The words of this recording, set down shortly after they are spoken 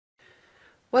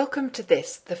Welcome to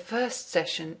this, the first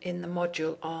session in the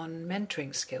module on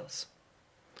mentoring skills.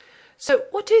 So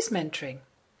what is mentoring?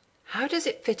 How does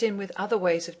it fit in with other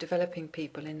ways of developing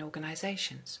people in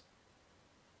organisations?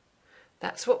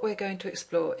 That's what we're going to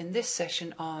explore in this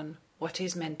session on what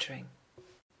is mentoring.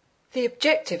 The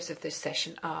objectives of this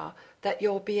session are that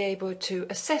you'll be able to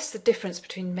assess the difference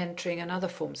between mentoring and other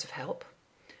forms of help,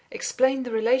 explain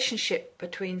the relationship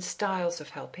between styles of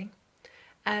helping,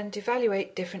 and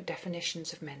evaluate different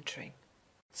definitions of mentoring.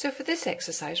 So for this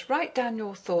exercise, write down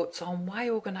your thoughts on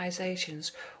why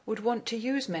organisations would want to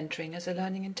use mentoring as a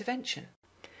learning intervention.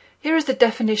 Here is the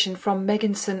definition from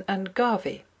Megginson and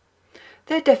Garvey.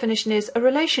 Their definition is a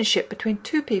relationship between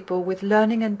two people with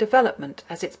learning and development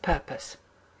as its purpose.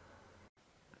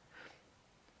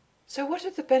 So what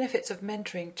are the benefits of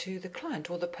mentoring to the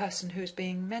client or the person who's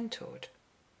being mentored?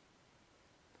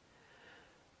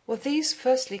 Well, these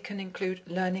firstly can include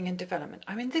learning and development.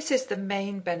 This is the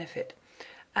main benefit,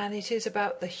 and it is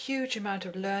about the huge amount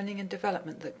of learning and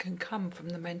development that can come from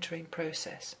the mentoring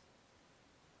process.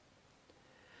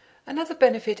 Another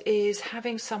benefit is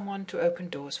having someone to open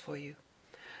doors for you.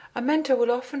 A mentor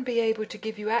will often be able to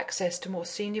give you access to more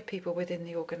senior people within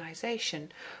the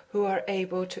organisation who are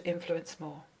able to influence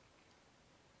more.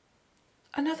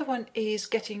 Another one is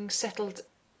getting settled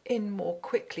in more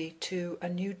quickly to a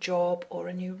new job or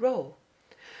a new role.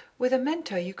 With a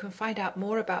mentor, you can find out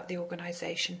more about the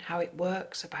organisation, how it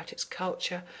works, about its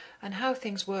culture, and how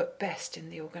things work best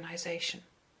in the organisation.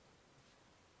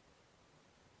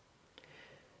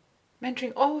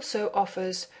 Mentoring also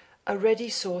offers a ready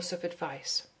source of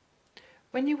advice.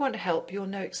 When you want help, you'll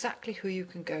know exactly who you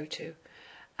can go to,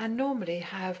 and normally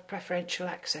have preferential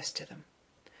access to them.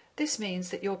 This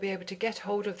means that you'll be able to get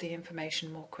hold of the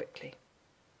information more quickly.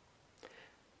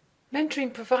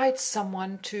 Mentoring provides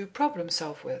someone to problem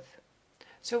solve with.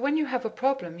 So when you have a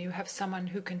problem, you have someone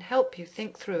who can help you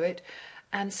think through it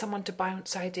and someone to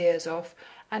bounce ideas off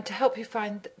and to help you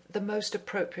find the most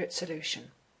appropriate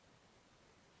solution.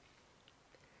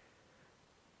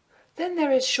 Then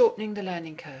there is shortening the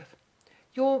learning curve.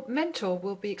 Your mentor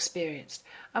will be experienced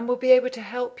and will be able to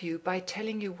help you by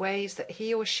telling you ways that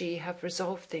he or she have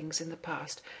resolved things in the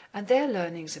past and their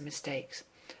learnings and mistakes.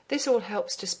 This all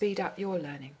helps to speed up your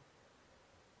learning.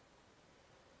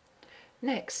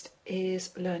 Next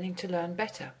is learning to learn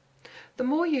better. The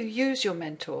more you use your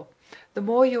mentor, the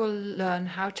more you will learn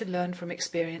how to learn from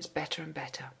experience better and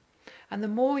better, and the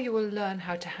more you will learn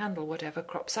how to handle whatever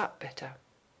crops up better.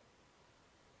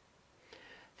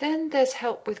 Then there's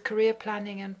help with career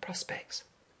planning and prospects.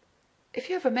 If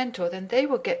you have a mentor, then they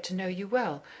will get to know you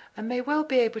well and may well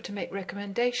be able to make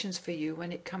recommendations for you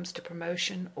when it comes to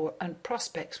promotion and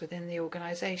prospects within the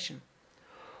organisation.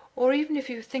 Or even if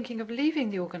you're thinking of leaving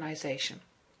the organisation,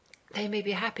 they may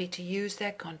be happy to use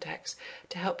their contacts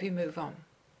to help you move on.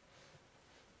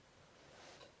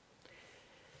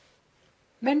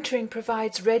 Mentoring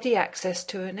provides ready access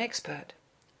to an expert.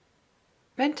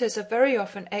 Mentors are very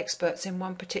often experts in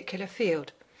one particular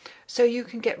field, so you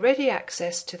can get ready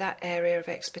access to that area of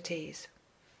expertise.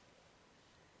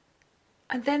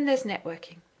 And then there's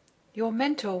networking. Your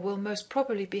mentor will most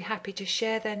probably be happy to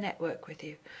share their network with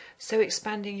you, so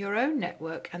expanding your own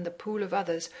network and the pool of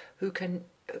others who can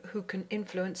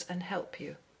influence and help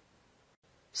you.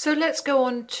 So let's go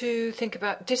on to think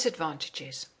about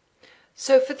disadvantages.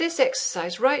 So for this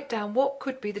exercise, write down what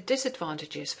could be the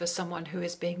disadvantages for someone who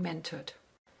is being mentored.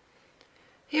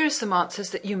 Here are some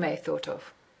answers that you may have thought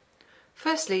of.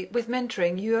 Firstly, with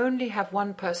mentoring, you only have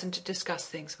one person to discuss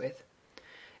things with.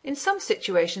 In some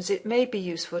situations, it may be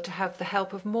useful to have the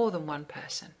help of more than one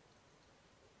person.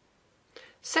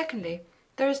 Secondly,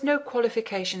 there is no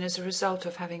qualification as a result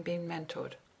of having been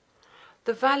mentored.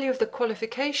 The value of the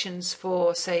qualifications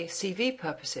for, say, CV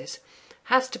purposes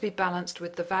has to be balanced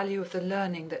with the value of the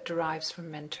learning that derives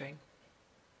from mentoring.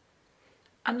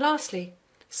 And lastly,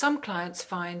 some clients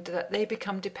find that they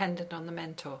become dependent on the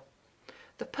mentor.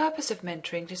 The purpose of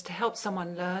mentoring is to help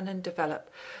someone learn and develop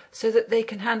so that they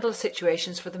can handle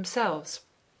situations for themselves.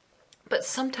 But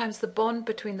sometimes the bond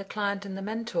between the client and the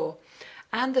mentor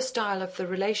and the style of the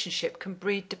relationship can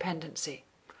breed dependency.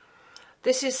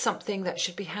 This is something that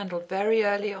should be handled very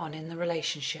early on in the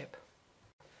relationship.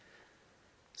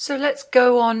 So let's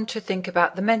go on to think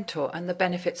about the mentor and the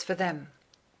benefits for them.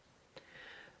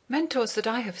 Mentors that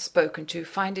I have spoken to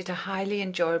find it a highly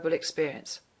enjoyable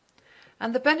experience.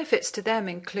 And the benefits to them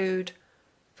include,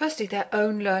 firstly, their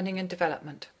own learning and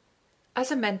development.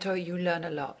 As a mentor, you learn a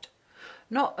lot,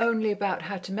 not only about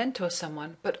how to mentor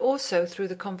someone, but also through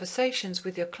the conversations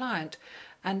with your client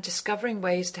and discovering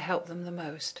ways to help them the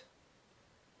most.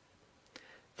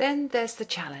 Then there's the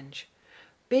challenge.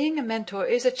 Being a mentor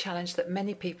is a challenge that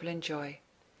many people enjoy.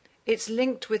 It's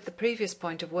linked with the previous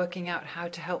point of working out how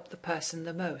to help the person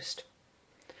the most.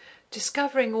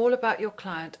 Discovering all about your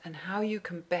client and how you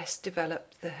can best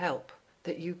develop the help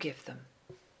that you give them.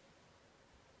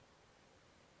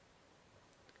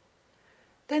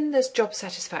 Then there's job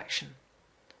satisfaction.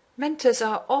 Mentors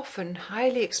are often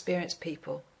highly experienced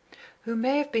people who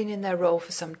may have been in their role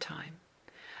for some time,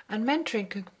 and mentoring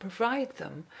can provide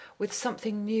them with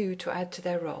something new to add to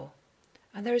their role.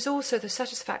 And there is also the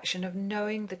satisfaction of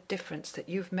knowing the difference that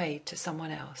you've made to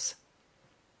someone else.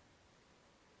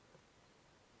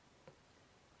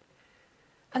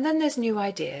 And then there's new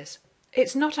ideas.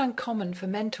 It's not uncommon for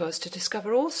mentors to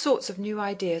discover all sorts of new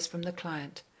ideas from the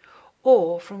client,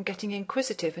 or from getting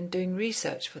inquisitive and doing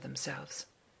research for themselves.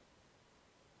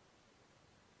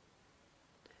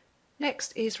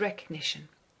 Next is recognition.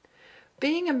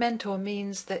 Being a mentor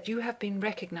means that you have been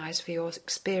recognized for your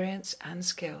experience and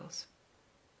skills.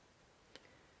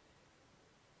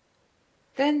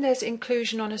 Then there's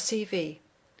inclusion on a CV.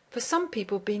 For some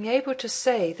people, being able to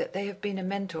say that they have been a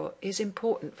mentor is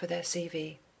important for their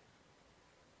CV.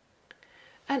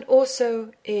 And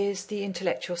also is the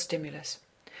intellectual stimulus.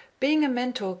 Being a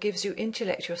mentor gives you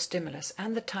intellectual stimulus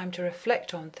and the time to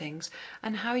reflect on things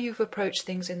and how you've approached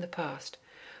things in the past,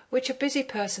 which a busy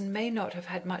person may not have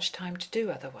had much time to do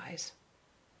otherwise.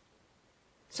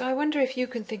 So I wonder if you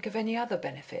can think of any other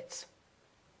benefits.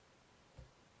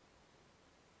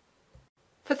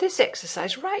 For this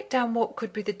exercise, write down what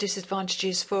could be the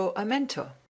disadvantages for a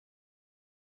mentor.